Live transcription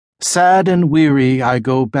Sad and weary I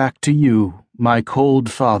go back to you, my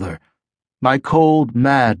cold father, my cold,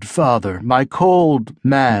 mad father, my cold,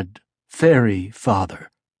 mad, fairy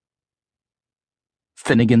father.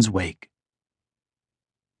 Finnegan's Wake.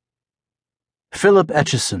 Philip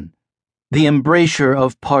Etchison, The Embrasure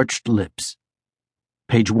of Parched Lips.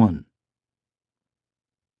 Page 1.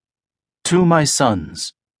 To my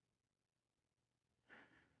sons.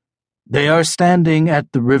 They are standing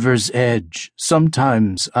at the river's edge.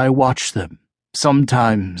 Sometimes I watch them.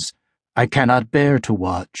 Sometimes I cannot bear to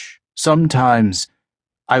watch. Sometimes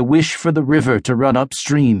I wish for the river to run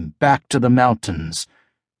upstream, back to the mountains,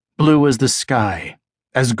 blue as the sky,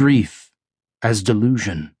 as grief, as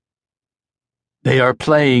delusion. They are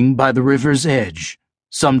playing by the river's edge.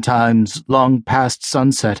 Sometimes, long past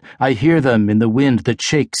sunset, I hear them in the wind that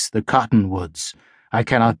shakes the cottonwoods. I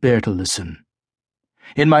cannot bear to listen.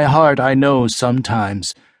 In my heart I know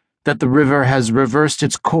sometimes that the river has reversed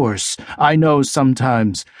its course. I know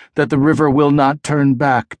sometimes that the river will not turn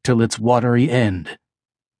back till its watery end.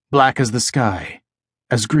 Black as the sky,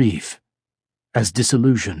 as grief, as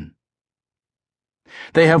disillusion.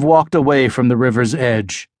 They have walked away from the river's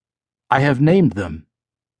edge. I have named them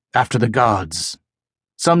after the gods.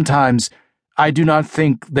 Sometimes I do not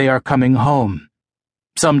think they are coming home.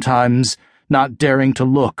 Sometimes, not daring to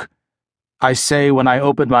look, I say when I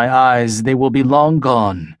open my eyes they will be long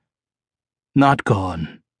gone. Not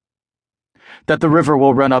gone. That the river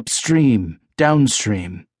will run upstream,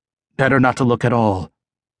 downstream. Better not to look at all.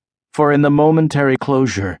 For in the momentary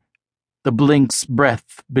closure, the blink's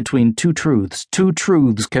breath between two truths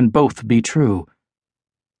can both be true.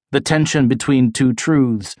 The tension between two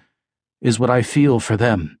truths is what I feel for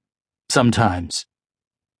them, sometimes.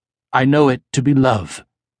 I know it to be love.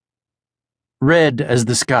 Red as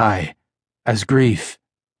the sky, as grief,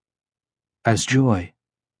 as joy.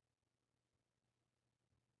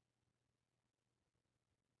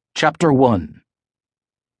 Chapter 1.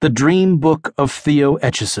 The Dream Book of Theo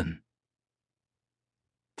Etchison.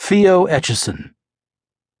 Theo Etchison.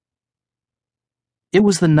 It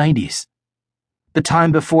was the 90s, the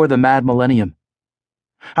time before the mad millennium.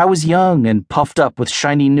 I was young and puffed up with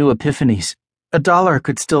shiny new epiphanies. $1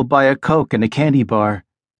 could still buy a Coke and a candy bar,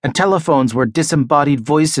 and telephones were disembodied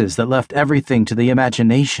voices that left everything to the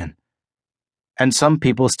imagination. And some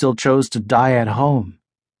people still chose to die at home.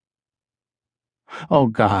 Oh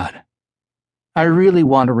God, I really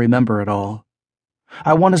want to remember it all.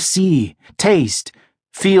 I want to see, taste,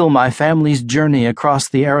 feel my family's journey across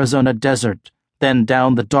the Arizona desert, then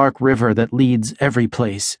down the dark river that leads every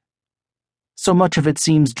place. So much of it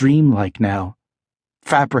seems dreamlike now,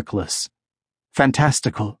 fabricless,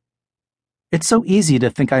 fantastical. It's so easy to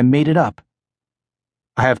think I made it up.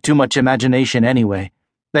 I have too much imagination anyway.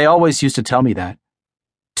 They always used to tell me that.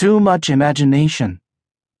 Too much imagination.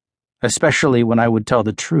 Especially when I would tell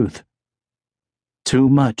the truth. Too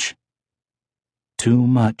much. Too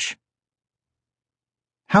much.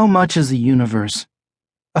 How much is a universe?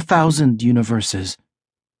 1,000 universes.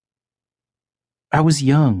 I was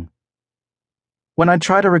young. When I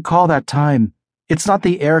try to recall that time, it's not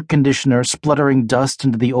the air conditioner spluttering dust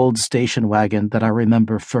into the old station wagon that I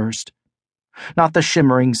remember first. Not the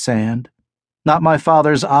shimmering sand. Not my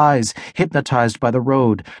father's eyes hypnotized by the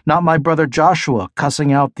road. Not my brother Joshua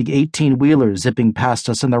cussing out the 18-wheeler zipping past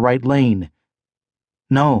us in the right lane.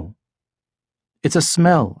 No. It's a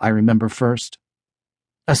smell I remember first.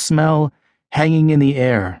 A smell hanging in the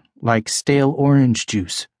air like stale orange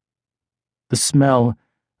juice. The smell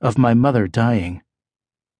of my mother dying.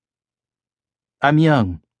 I'm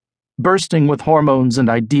young, bursting with hormones and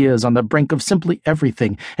ideas on the brink of simply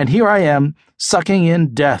everything, and here I am, sucking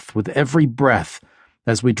in death with every breath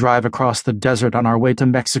as we drive across the desert on our way to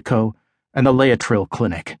Mexico and the Laetrile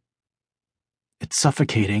Clinic. It's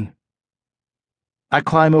suffocating. I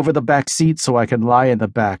climb over the back seat so I can lie in the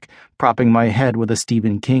back, propping my head with a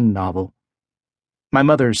Stephen King novel. My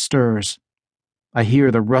mother stirs. I hear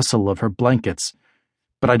the rustle of her blankets,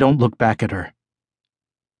 but I don't look back at her.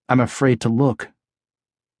 I'm afraid to look.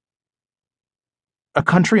 A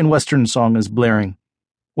country and western song is blaring.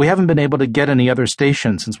 We haven't been able to get any other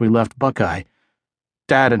station since we left Buckeye.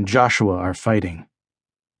 Dad and Joshua are fighting.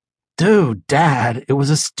 Dude, Dad, it was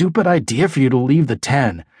a stupid idea for you to leave the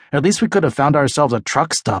 10. At least we could have found ourselves a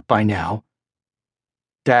truck stop by now.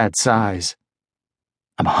 Dad sighs.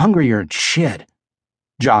 I'm hungrier than shit,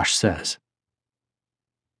 Josh says.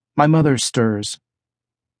 My mother stirs.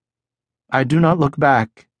 I do not look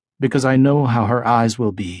back because I know how her eyes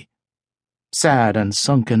will be. Sad and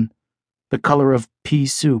sunken, the color of pea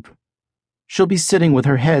soup. She'll be sitting with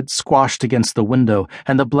her head squashed against the window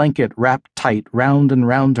and the blanket wrapped tight round and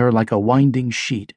round her like a winding sheet.